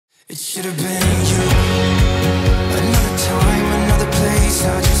Should have been you. Another time, another place,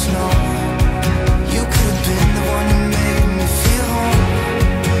 I just know you could have been the one who made me feel home.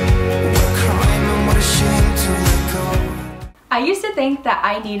 What a crime and what a shame to let go. I used to think that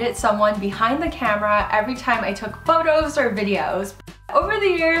I needed someone behind the camera every time I took photos or videos. Over the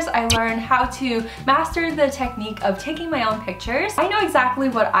years, I learned how to master the technique of taking my own pictures. I know exactly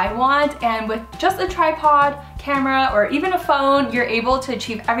what I want, and with just a tripod, camera, or even a phone, you're able to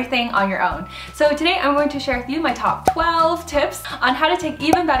achieve everything on your own. So today I'm going to share with you my top 12 tips on how to take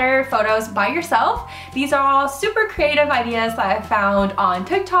even better photos by yourself. These are all super creative ideas that I've found on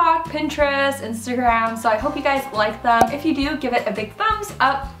TikTok, Pinterest, Instagram, so I hope you guys like them. If you do, give it a big thumbs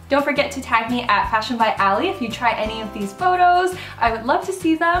up. Don't forget to tag me at FashionByAlly if you try any of these photos. I would love to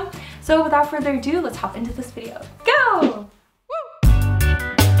see them. So without further ado, let's hop into this video. Go!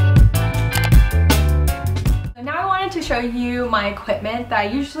 Now I wanted to show you my equipment that I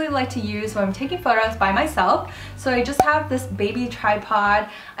usually like to use when I'm taking photos by myself. So I just have this baby tripod.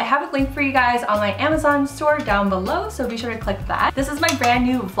 I have it linked for you guys on my Amazon store down below, so be sure to click that. This is my brand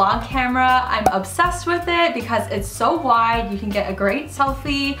new vlog camera. I'm obsessed with it because it's so wide. You can get a great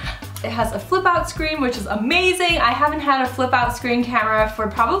selfie. It has a flip out screen, which is amazing. I haven't had a flip out screen camera for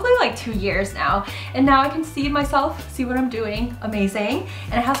probably like 2 years now. And now I can see myself, see what I'm doing. Amazing.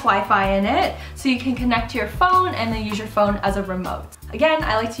 And it has Wi-Fi in it, so you can connect to your phone and then use your phone as a remote. Again,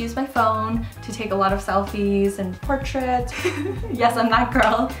 I like to use my phone to take a lot of selfies and portraits. Yes, I'm that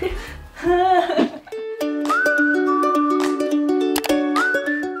girl.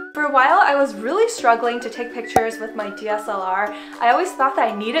 For a while, I was really struggling to take pictures with my DSLR. I always thought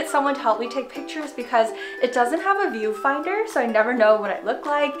that I needed someone to help me take pictures because it doesn't have a viewfinder, so I never know what I look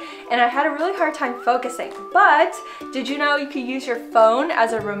like, and I had a really hard time focusing. But did you know you could use your phone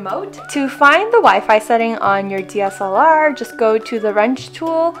as a remote? To find the Wi-Fi setting on your DSLR, just go to the wrench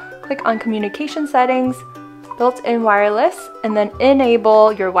tool, click on communication settings, built-in wireless, and then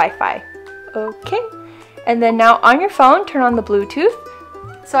enable your Wi-Fi. Okay, and then now on your phone, turn on the Bluetooth.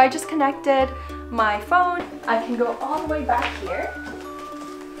 So I just connected my phone. I can go all the way back here.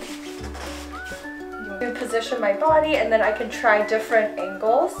 I position my body, and then I can try different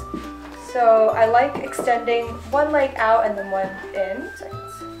angles. So I like extending one leg out and then one in.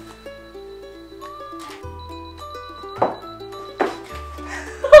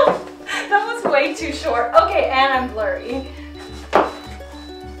 That was way too short. Okay, and I'm blurry.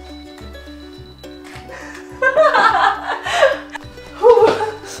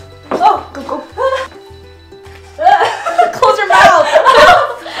 Oh, go, go. Close your mouth.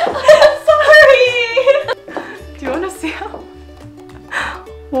 Sorry. Do you want to see how?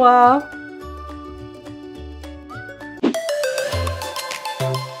 Wow.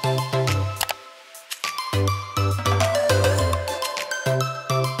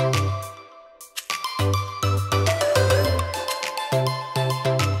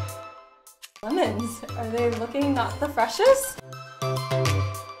 Lemons, are they looking not the freshest?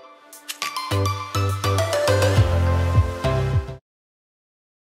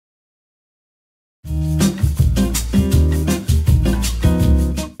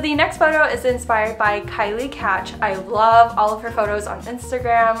 The next photo is inspired by Kylie Catch. I love all of her photos on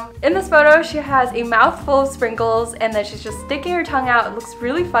Instagram. In this photo, she has a mouthful of sprinkles and then she's just sticking her tongue out. It looks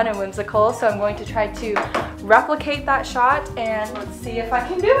really fun and whimsical, so I'm going to try to replicate that shot and let's see if I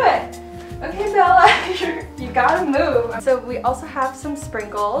can do it. Okay, Bella, you gotta move. So we also have some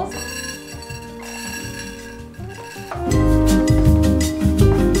sprinkles.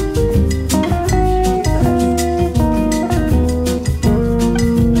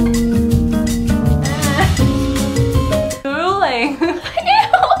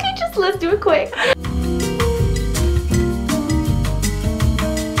 Let's do it quick.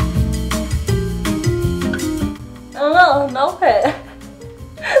 Oh no, melt it.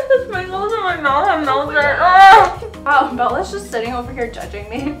 The sprinkles in my mouth have melted. Oh. Wow, Bella's just sitting over here judging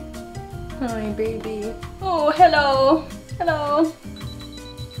me. Hi, baby. Oh, hello. Hello.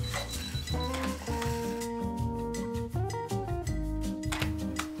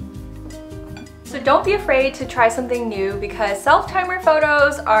 So don't be afraid to try something new because self-timer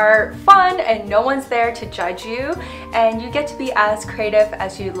photos are fun and no one's there to judge you, and you get to be as creative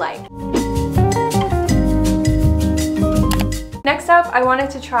as you like. Next up, I wanted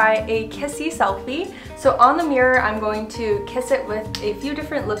to try a kissy selfie. So on the mirror, I'm going to kiss it with a few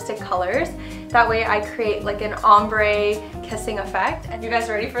different lipstick colors. That way I create like an ombre kissing effect. And you guys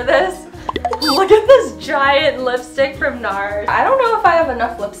ready for this? Look at this giant lipstick from NARS. I don't know if I have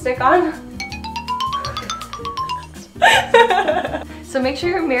enough lipstick on. So make sure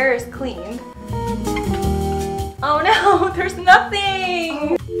your mirror is clean. Oh no, there's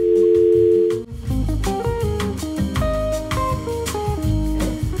nothing!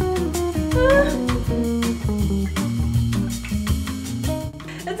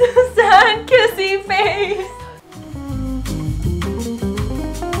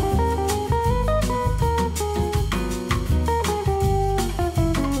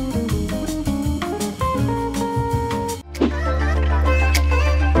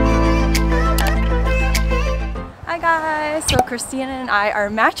 Christina and I are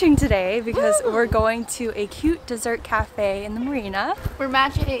matching today because we're going to a cute dessert cafe in the marina. We're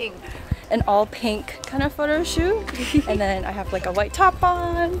matching. An all pink kind of photo shoot. And then I have like a white top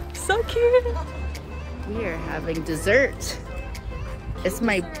on. So cute. We are having dessert. It's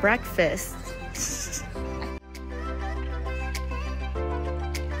my breakfast.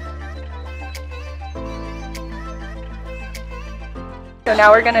 So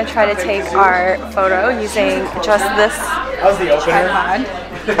now we're gonna try to take our photo using just this tripod.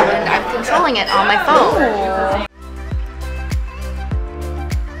 And I'm controlling it on my phone.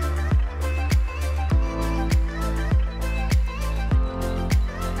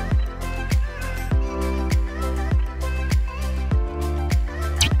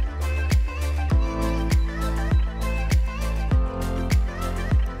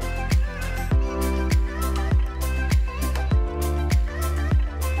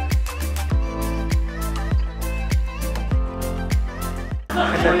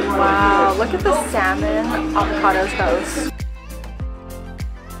 Wow, look at the salmon avocado toast.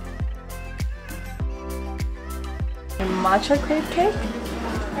 A matcha crepe cake.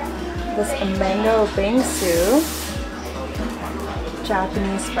 This mango bingsu.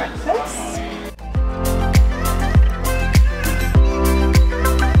 Japanese breakfast.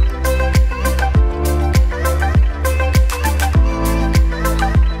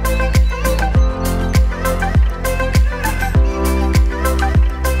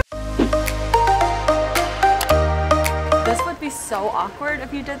 So awkward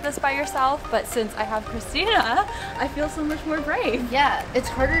if you did this by yourself, but since I have Christina, I feel so much more brave. Yeah, it's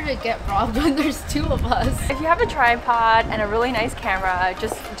harder to get robbed when there's two of us. If you have a tripod and a really nice camera,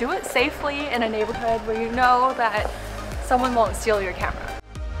 just do it safely in a neighborhood where you know that someone won't steal your camera.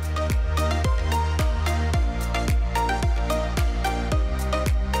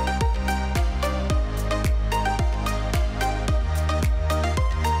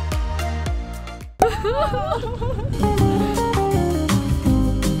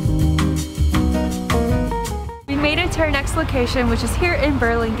 Made it to our next location, which is here in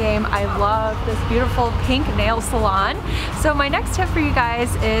Burlingame. I love this beautiful pink nail salon. So my next tip for you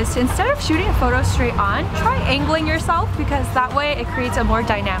guys is to, instead of shooting a photo straight on, try angling yourself, because that way it creates a more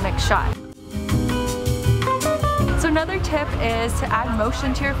dynamic shot. So another tip is to add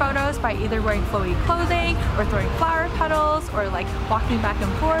motion to your photos by either wearing flowy clothing or throwing flower petals or like walking back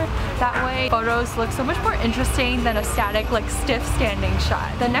and forth. That way photos look so much more interesting than a static, like stiff standing shot.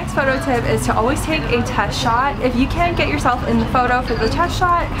 The next photo tip is to always take a test shot. If you can't get yourself in the photo for the test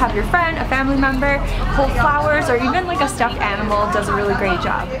shot, have your friend, a family member, hold flowers, or even like a stuffed animal does a really great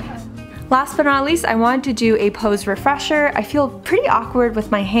job. Last but not least, I wanted to do a pose refresher. I feel pretty awkward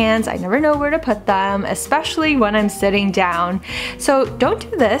with my hands. I never know where to put them, especially when I'm sitting down. So don't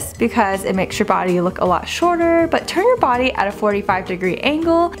do this because it makes your body look a lot shorter, but turn your body at a 45-degree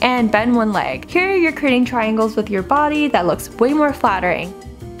angle and bend one leg. Here you're creating triangles with your body that looks way more flattering.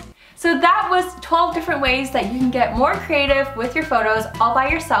 So that was 12 different ways that you can get more creative with your photos all by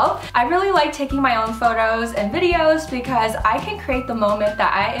yourself. I really like taking my own photos and videos because I can create the moment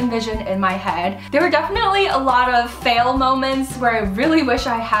that I envision in my head. There were definitely a lot of fail moments where I really wish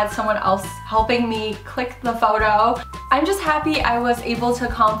I had someone else helping me click the photo. I'm just happy I was able to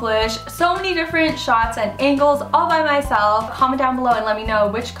accomplish so many different shots and angles all by myself. Comment down below and let me know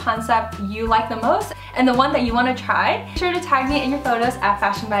which concept you like the most and the one that you want to try. Be sure to tag me in your photos at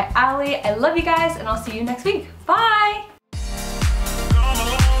FashionByAlly. I love you guys and I'll see you next week. Bye!